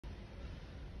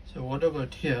So what I've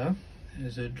got here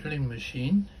is a drilling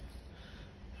machine,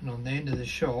 and on the end of the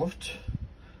shaft,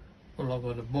 well, I've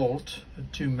got a bolt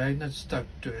and two magnets stuck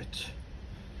to it.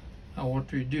 Now what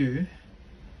we do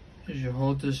is you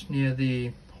hold this near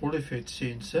the Hall effect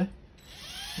sensor,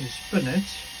 you spin it,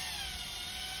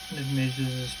 and it measures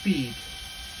the speed.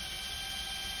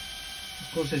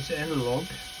 Of course it's analog,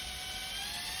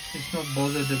 it's not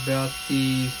bothered about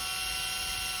the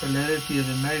polarity of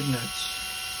the magnets,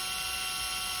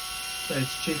 so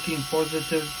it's checking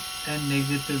positive and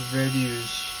negative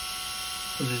values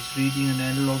because it's reading an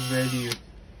analog value.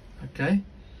 Okay,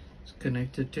 it's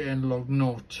connected to analog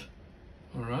 0.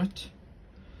 Alright,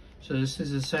 so this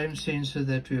is the same sensor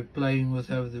that we were playing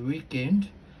with over the weekend,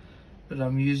 but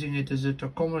I'm using it as a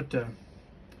tachometer.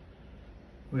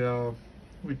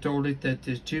 We told it that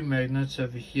there's two magnets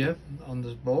over here on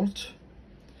this bolt,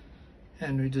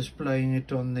 and we're displaying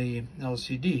it on the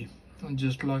LCD, and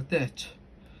just like that.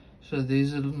 So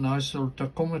there's a nice little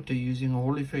tachometer using a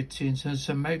Hall effect sensor and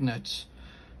some magnets.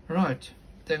 Right,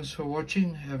 thanks for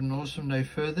watching. Have an awesome day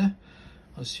further.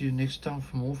 I'll see you next time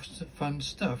for more fun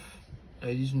stuff.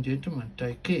 Ladies and gentlemen,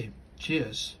 take care.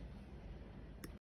 Cheers.